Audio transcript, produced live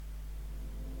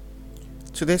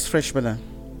Today's Fresh Banner: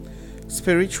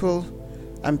 Spiritual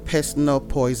and Personal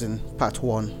Poison, Part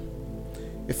 1.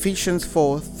 Ephesians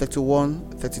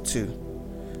 4:31-32.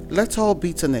 Let all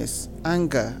bitterness,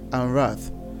 anger, and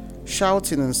wrath,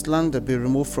 shouting and slander be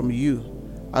removed from you,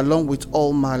 along with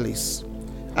all malice.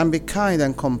 And be kind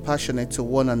and compassionate to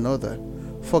one another,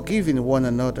 forgiving one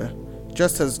another,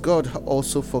 just as God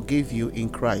also forgave you in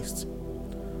Christ.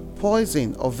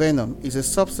 Poison or venom is a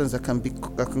substance that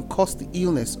can cause the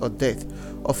illness or death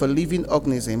of a living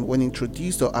organism when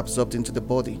introduced or absorbed into the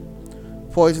body.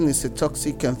 Poison is a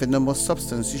toxic and venomous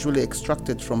substance usually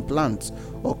extracted from plants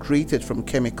or created from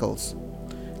chemicals.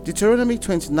 Deuteronomy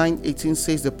 29:18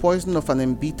 says the poison of an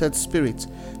embittered spirit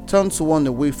turns one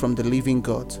away from the living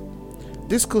God.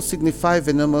 This could signify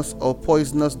venomous or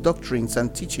poisonous doctrines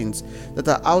and teachings that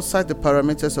are outside the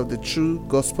parameters of the true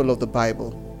gospel of the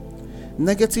Bible.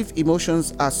 Negative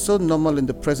emotions are so normal in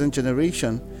the present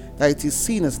generation that it is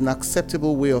seen as an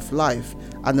acceptable way of life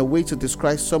and a way to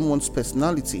describe someone's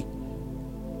personality.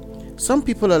 Some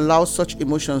people allow such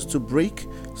emotions to break,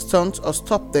 stunt, or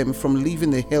stop them from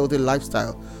living a healthy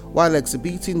lifestyle while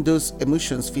exhibiting those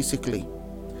emotions physically.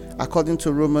 According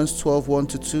to Romans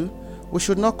 12:1-2, we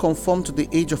should not conform to the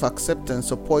age of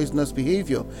acceptance of poisonous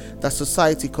behavior that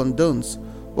society condones,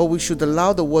 but we should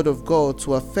allow the Word of God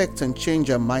to affect and change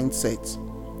our mindset.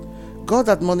 God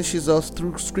admonishes us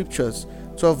through scriptures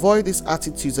to avoid these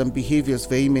attitudes and behaviors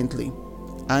vehemently.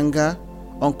 Anger,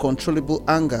 uncontrollable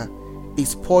anger,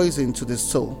 is poison to the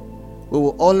soul. We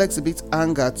will all exhibit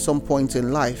anger at some point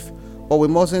in life, but we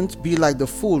mustn't be like the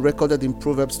fool recorded in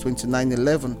Proverbs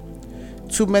 29:11.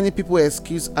 Too many people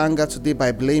excuse anger today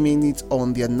by blaming it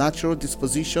on their natural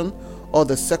disposition or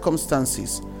the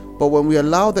circumstances. But when we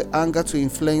allow the anger to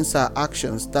influence our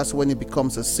actions, that's when it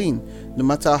becomes a sin, no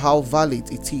matter how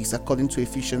valid it is, according to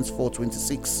Ephesians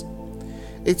 4:26.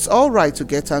 It's alright to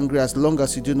get angry as long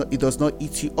as it does not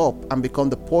eat you up and become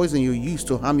the poison you use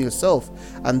to harm yourself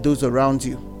and those around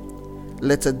you.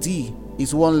 Letter D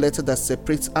is one letter that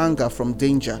separates anger from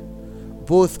danger.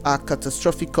 Both are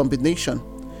catastrophic combination.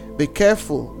 Be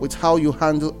careful with how you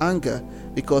handle anger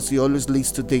because it always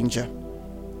leads to danger.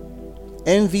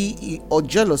 Envy or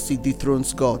jealousy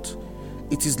dethrones God.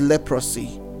 It is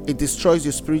leprosy. It destroys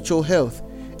your spiritual health.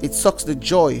 It sucks the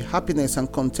joy, happiness,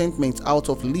 and contentment out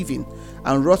of living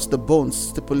and rots the bones,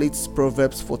 stipulates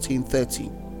Proverbs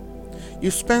 14:30. You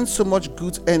spend so much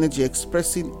good energy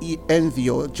expressing envy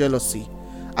or jealousy,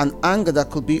 and anger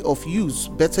that could be of use,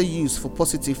 better use for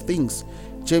positive things.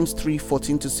 James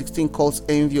 3:14-16 calls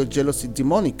envy or jealousy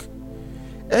demonic.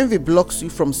 Envy blocks you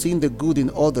from seeing the good in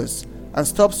others and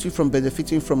stops you from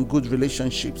benefiting from good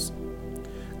relationships.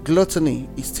 Gluttony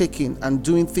is taking and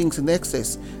doing things in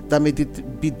excess that may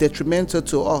be detrimental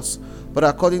to us, but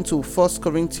according to 1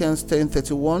 Corinthians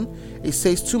 10:31, it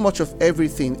says too much of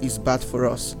everything is bad for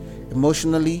us,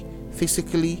 emotionally,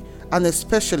 physically, and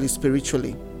especially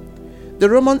spiritually. The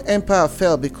Roman Empire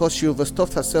fell because she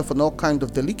overstuffed herself on all kinds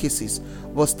of delicacies,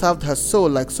 but starved her soul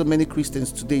like so many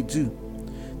Christians today do.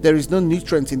 There is no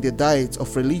nutrient in the diet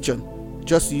of religion,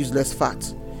 just useless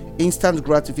fat. Instant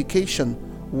gratification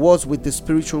was with the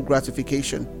spiritual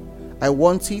gratification. I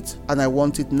want it and I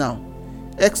want it now.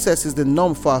 Excess is the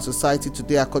norm for our society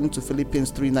today, according to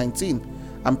Philippians 3:19,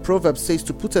 and Proverbs says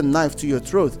to put a knife to your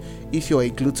throat if you're a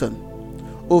glutton.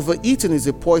 Overeating is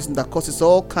a poison that causes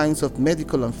all kinds of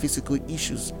medical and physical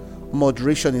issues.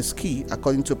 Moderation is key,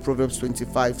 according to Proverbs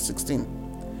 25:16.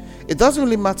 It doesn't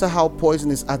really matter how poison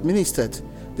is administered.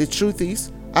 The truth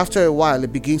is, after a while,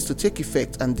 it begins to take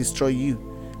effect and destroy you.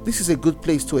 This is a good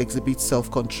place to exhibit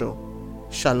self-control.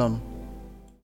 Shalom.